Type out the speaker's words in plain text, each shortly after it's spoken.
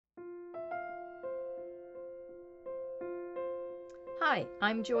Hi,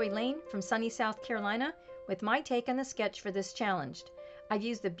 I'm Joy Lane from sunny South Carolina with my take on the sketch for this challenge. I've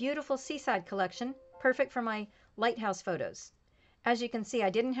used the beautiful Seaside collection, perfect for my lighthouse photos. As you can see, I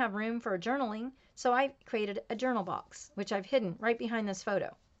didn't have room for journaling, so I created a journal box, which I've hidden right behind this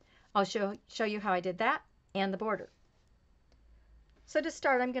photo. I'll show you how I did that and the border. So to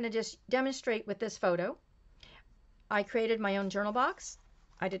start, I'm going to just demonstrate with this photo. I created my own journal box.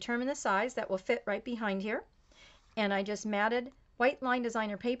 I determined the size that will fit right behind here, and I just matted white line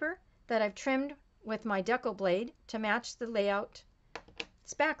designer paper that I've trimmed with my decal blade to match the layout's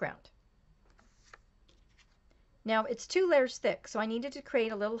background. Now it's 2 layers thick, so I needed to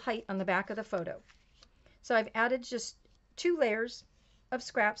create a little height on the back of the photo. So I've added just 2 layers of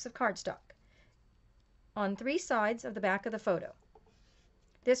scraps of cardstock on 3 sides of the back of the photo.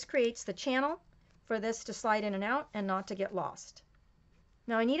 This creates the channel for this to slide in and out and not to get lost.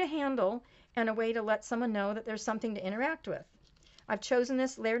 Now I need a handle and a way to let someone know that there's something to interact with. I've chosen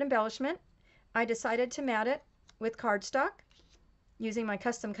this layered embellishment. I decided to mat it with cardstock using my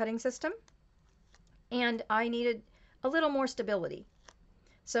custom cutting system, and I needed a little more stability.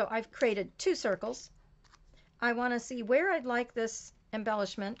 So I've created 2 circles. I want to see where I'd like this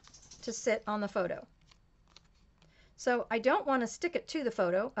embellishment to sit on the photo. So I don't want to stick it to the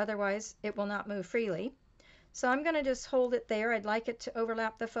photo, otherwise it will not move freely. So I'm going to just hold it there. I'd like it to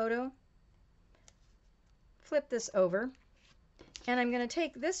overlap the photo. Flip this over, and I'm going to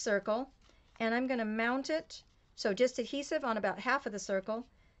take this circle and I'm going to mount it, so just adhesive on about half of the circle,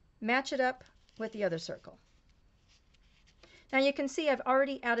 match it up with the other circle. Now you can see I've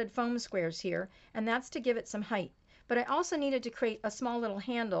already added foam squares here, and that's to give it some height. But I also needed to create a small little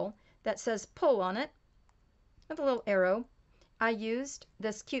handle that says pull on it with a little arrow. I used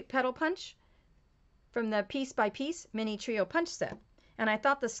this cute pedal punch from the Piece by Piece mini trio punch set, and I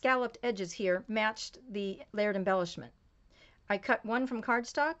thought the scalloped edges here matched the layered embellishment. I cut one from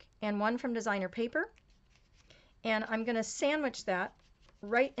cardstock and one from designer paper, and I'm going to sandwich that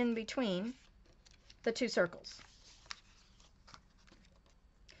right in between the 2 circles.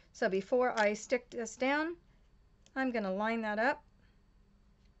 So before I stick this down, I'm going to line that up,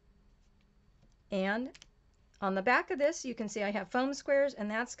 and on the back of this you can see I have foam squares, and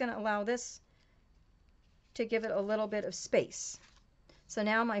that's going to allow this to give it a little bit of space. So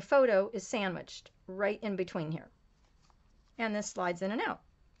now my photo is sandwiched right in between here, and this slides in and out.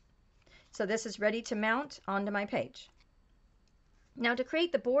 So this is ready to mount onto my page. Now to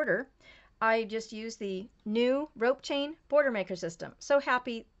create the border, I just used the new rope chain border maker system. So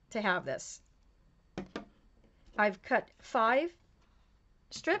happy to have this. I've cut 5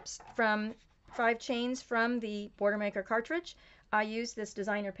 strips from 5 chains from the border maker cartridge. I used this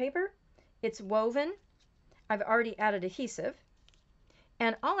designer paper. It's woven. I've already added adhesive,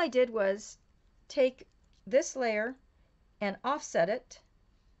 and all I did was take this layer and offset it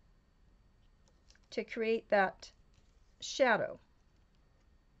to create that shadow.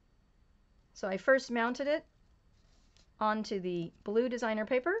 So I first mounted it onto the blue designer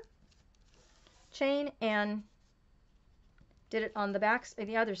paper chain and did it on the back of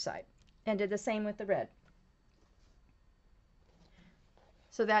the other side, and did the same with the red.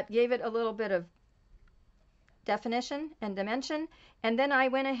 So that gave it a little bit of definition and dimension, and then I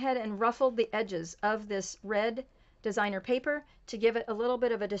went ahead and ruffled the edges of this red designer paper to give it a little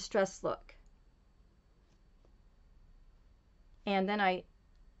bit of a distressed look. And then I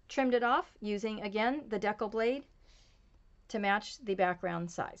trimmed it off using, again, the decal blade to match the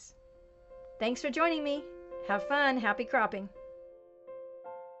background size. Thanks for joining me. Have fun. Happy cropping.